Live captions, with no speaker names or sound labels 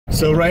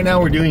So right now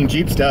we're doing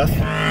Jeep stuff.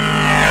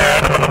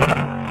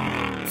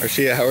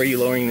 Arshia, how are you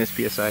lowering this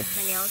PSI?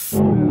 My nails.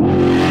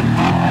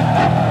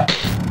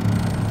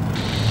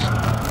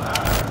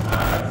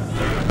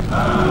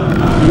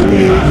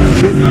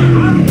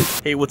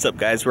 Hey, what's up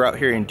guys? We're out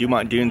here in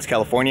Dumont Dunes,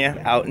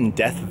 California, out in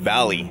Death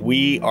Valley.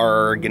 We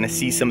are gonna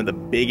see some of the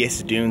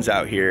biggest dunes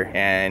out here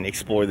and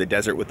explore the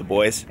desert with the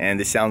boys. And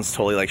this sounds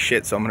totally like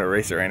shit, so I'm gonna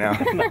erase it right now.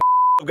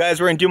 So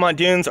guys, we're in Dumont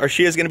Dunes.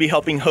 Arshia's gonna be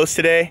helping host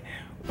today.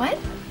 What?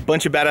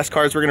 Bunch of badass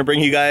cars we're gonna bring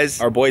you guys.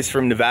 Our boys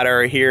from Nevada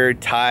are here,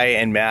 Ty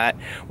and Matt.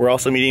 We're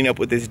also meeting up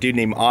with this dude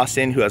named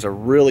Austin who has a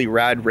really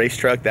rad race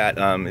truck that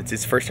it's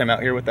his first time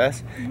out here with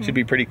us. Should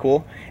be pretty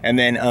cool. And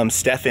then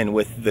Stefan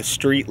with the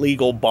street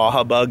legal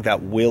Baja Bug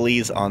that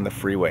wheelies on the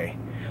freeway.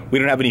 We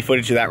don't have any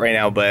footage of that right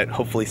now, but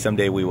hopefully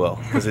someday we will,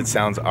 because it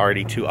sounds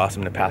already too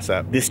awesome to pass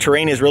up. This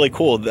terrain is really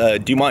cool. The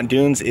Dumont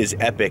Dunes is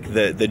epic.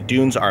 The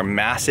dunes are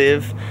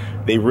massive.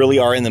 They really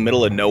are in the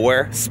middle of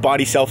nowhere.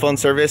 Spotty cell phone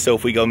service, so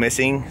if we go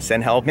missing,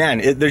 send help. Man,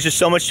 there's just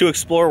so much to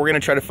explore. We're gonna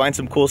try to find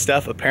some cool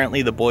stuff.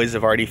 Apparently the boys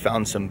have already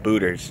found some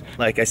booters.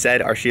 Like I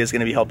said, Arshia's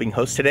gonna be helping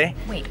host today.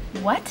 Wait,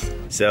 what?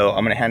 So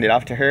I'm gonna hand it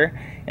off to her,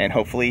 and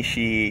hopefully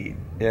she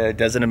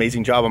does an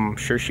amazing job. I'm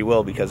sure she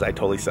will, because I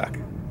totally suck.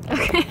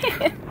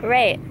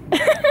 Right.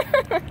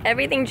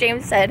 Everything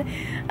James said.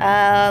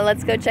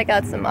 Let's go check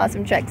out some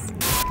awesome trucks.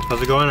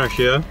 How's it going,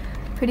 Arshia?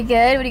 Pretty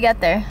good. What do you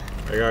got there?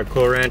 I got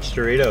Cool Ranch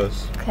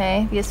Doritos.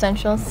 Okay, the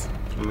essentials.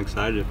 I'm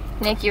excited.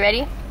 Nick, you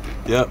ready?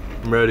 Yep,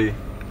 I'm ready.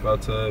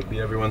 About to be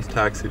everyone's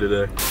taxi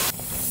today.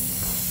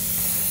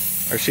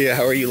 Arshia,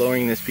 how are you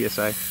lowering this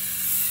PSI?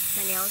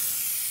 My nails.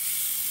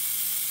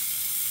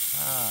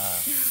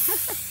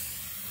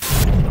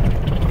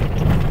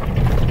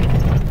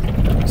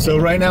 So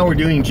right now we're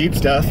doing Jeep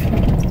stuff.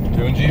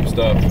 Doing Jeep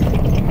stuff.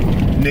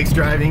 Nick's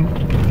driving.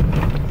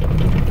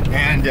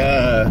 And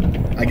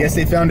I guess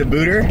they found a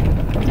booter.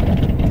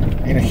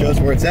 They're gonna show us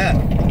where it's at.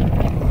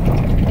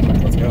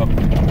 Let's go.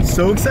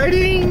 So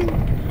exciting!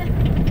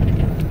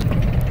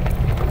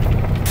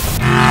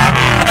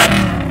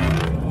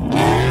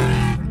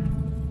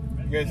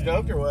 You guys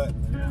stoked or what?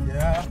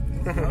 Yeah.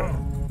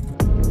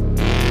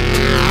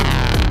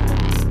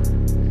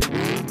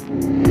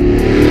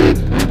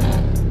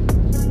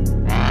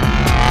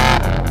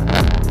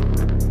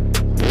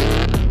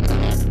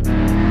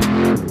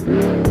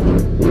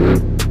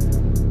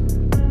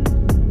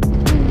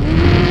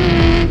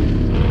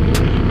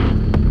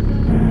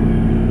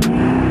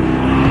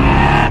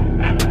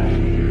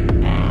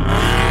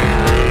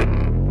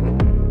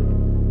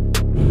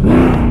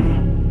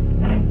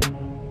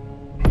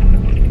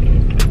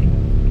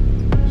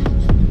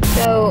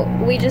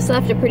 We just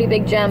left a pretty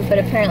big jump, but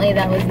apparently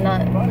that was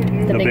not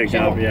the big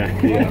jump. Yeah.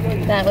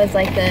 That was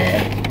like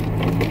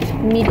the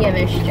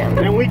medium-ish jump.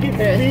 And we can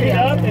speed it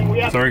up, and we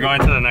have So we're going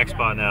to the next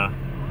spot now,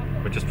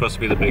 which is supposed to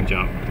be the big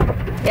jump.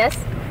 Yes?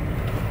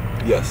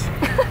 Yes.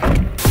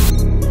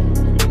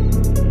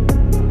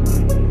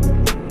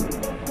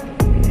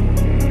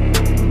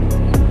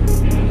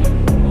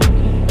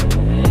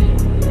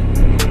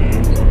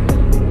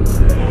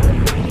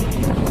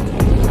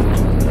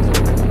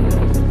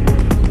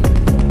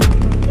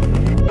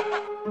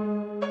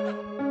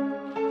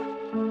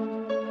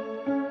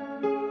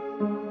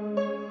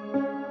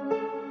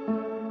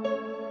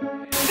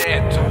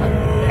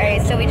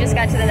 Alright, so we just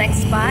got to the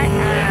next spot.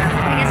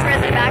 I guess we're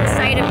at the back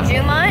side of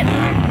Dumont,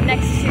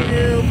 next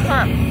to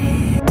Plum.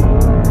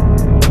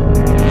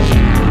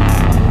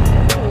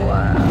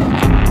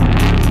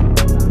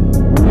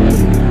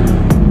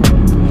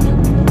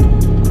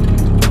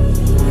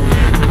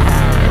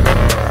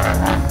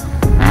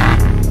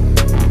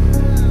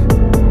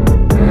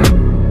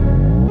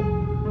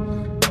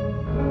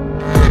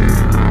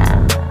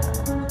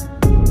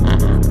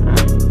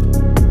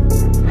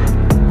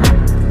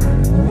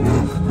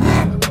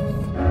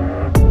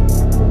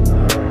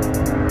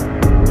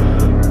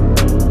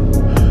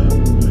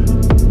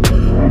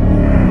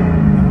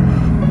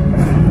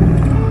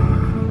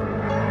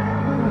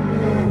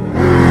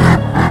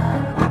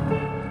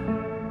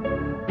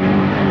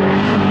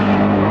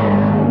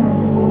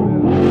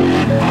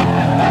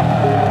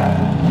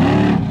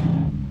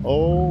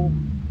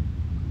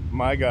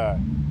 My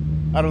God,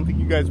 I don't think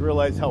you guys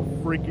realize how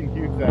freaking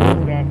huge that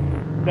is.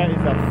 That is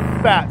a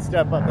fat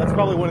step up. That's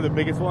probably one of the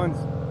biggest ones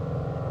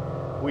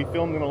we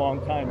filmed in a long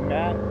time.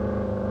 Matt,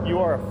 you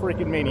are a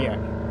freaking maniac.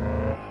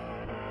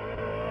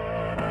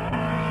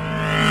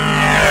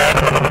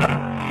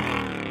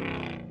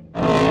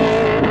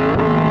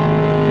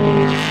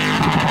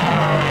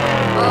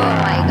 Oh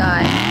my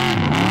god.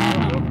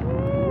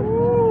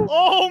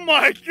 Oh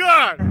my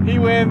God! He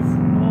wins.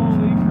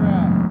 Holy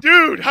crap.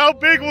 Dude, how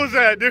big was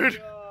that, dude?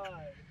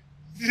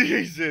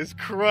 Jesus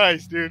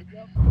Christ, dude.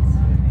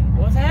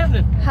 What's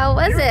happening? How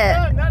was it?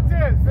 That's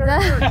it.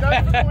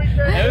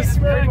 It was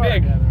pretty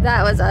big.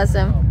 That was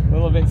awesome. A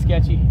little bit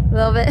sketchy. A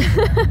little bit.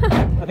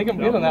 I think I'm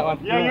good on that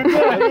one. Yeah, you're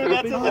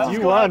good, dude. That's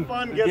You won.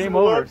 Fun. Get Game some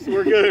over. looks.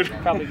 We're good.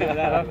 Probably get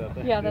that up.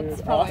 Yeah,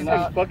 that's probably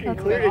Austin fucking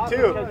cleared it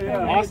too.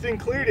 Austin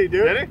cleared it,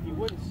 dude.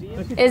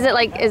 Is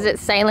it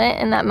silent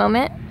in that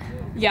moment?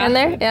 Yeah. In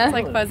there? Yeah. It's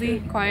like fuzzy,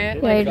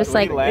 quiet. Yeah, you're just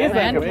like,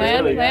 Land, all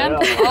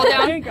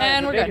down,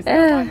 and we're good.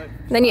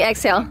 then you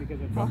exhale.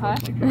 Uh-huh.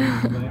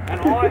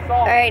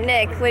 All right,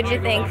 Nick, what'd you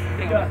think?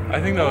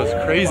 I think that was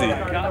crazy.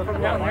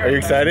 Are you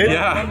excited?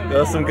 Yeah. That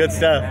was some good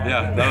stuff.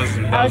 Yeah, that was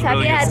I was happy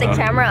really I had good the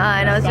stuff. camera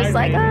on. I was just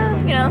like, oh,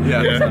 you know,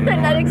 Yeah.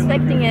 not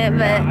expecting it,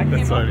 but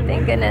That's funny.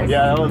 thank goodness.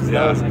 Yeah, that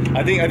was.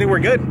 I think we're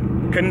good.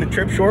 Cutting the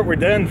trip short. We're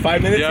done.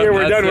 5 minutes here.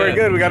 We're done. We're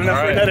good. We got enough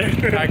for another.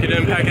 Pack it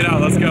in, pack it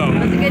out. Let's go. It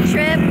was a good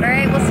trip. All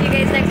right, we'll see you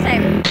guys next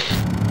time.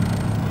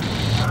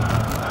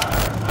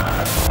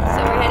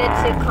 So we're headed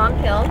to Comp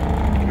Hill,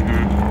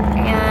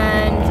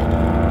 and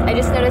I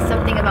just noticed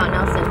something about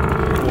Nelson.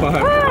 What?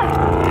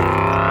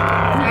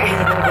 Sorry.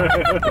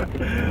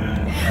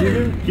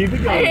 Keep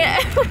it going.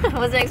 I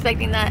wasn't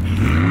expecting that.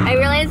 I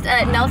realized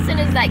Nelson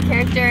is that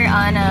character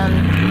on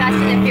Fast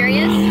and the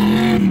Furious,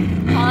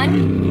 Han,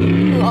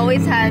 who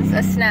always has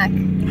a snack.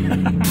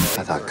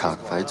 I thought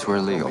cockfights were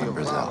illegal in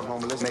Brazil.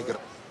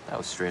 That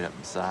was straight up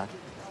inside.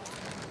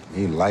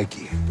 He like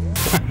you.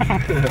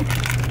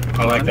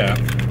 I like that.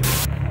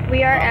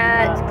 We are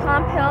at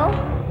Comp Hill,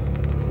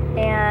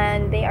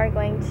 and they are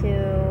going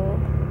to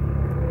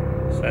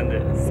Send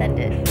it. send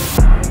it.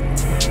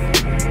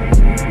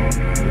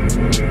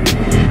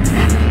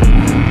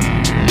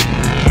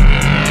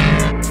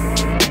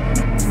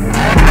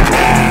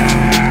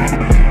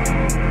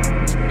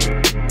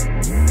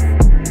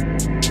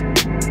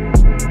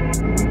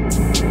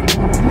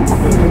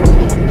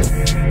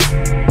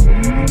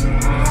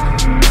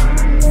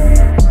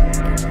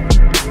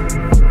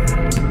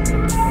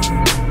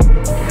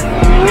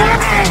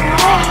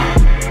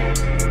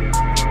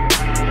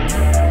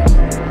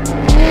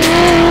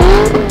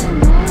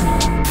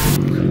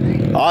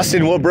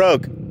 Austin, what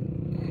broke?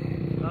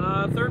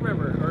 Third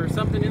member, or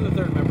something in the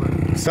third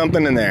member.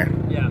 Something in there.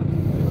 Yeah.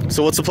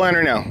 So what's the plan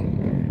right now?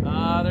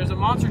 There's a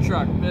monster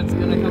truck that's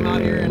gonna come out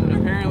here and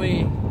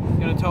apparently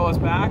gonna tow us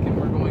back, and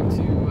we're going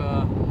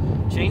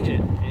to change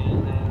it.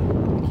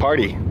 And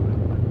Party.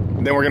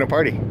 Then we're gonna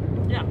party.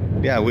 yeah.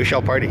 Yeah, we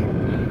shall party.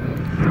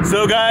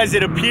 So guys,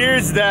 it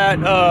appears that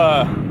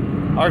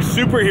our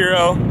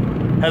superhero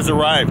has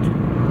arrived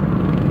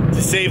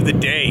to save the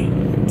day,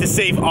 to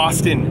save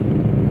Austin,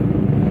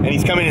 and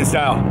he's coming in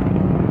style.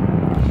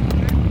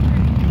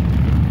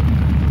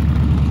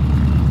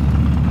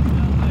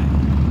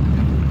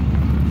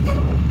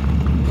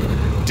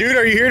 Dude,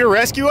 are you here to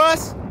rescue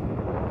us?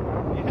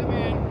 Yeah,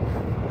 man.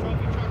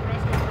 Trophy truck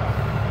rescue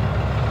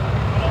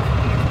truck.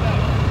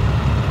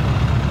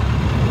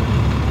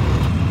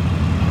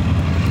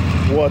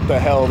 What the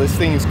hell? This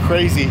thing is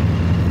crazy.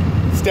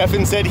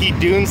 Stefan said he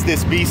dunes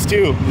this beast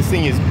too. This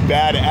thing is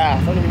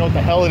badass. I don't even know what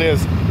the hell it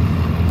is.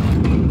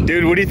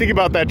 Dude, what do you think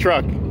about that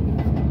truck?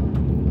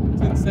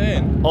 It's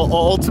insane.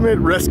 Ultimate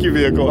rescue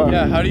vehicle, huh?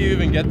 Yeah, how do you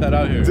even get that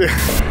out here?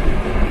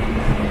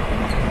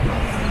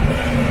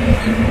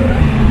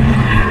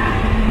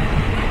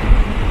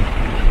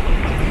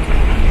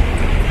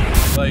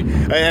 Like,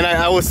 And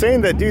I was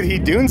saying that, dude, he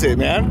dunes it,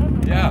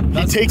 man. yeah.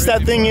 He takes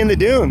that thing in the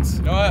dunes.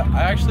 You know what?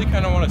 I actually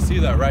kind of want to see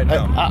that right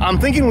now. I'm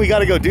thinking we got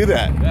to go do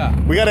that. Yeah.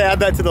 We got to add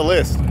that to the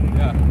list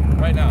Yeah,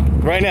 right now.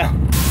 right now.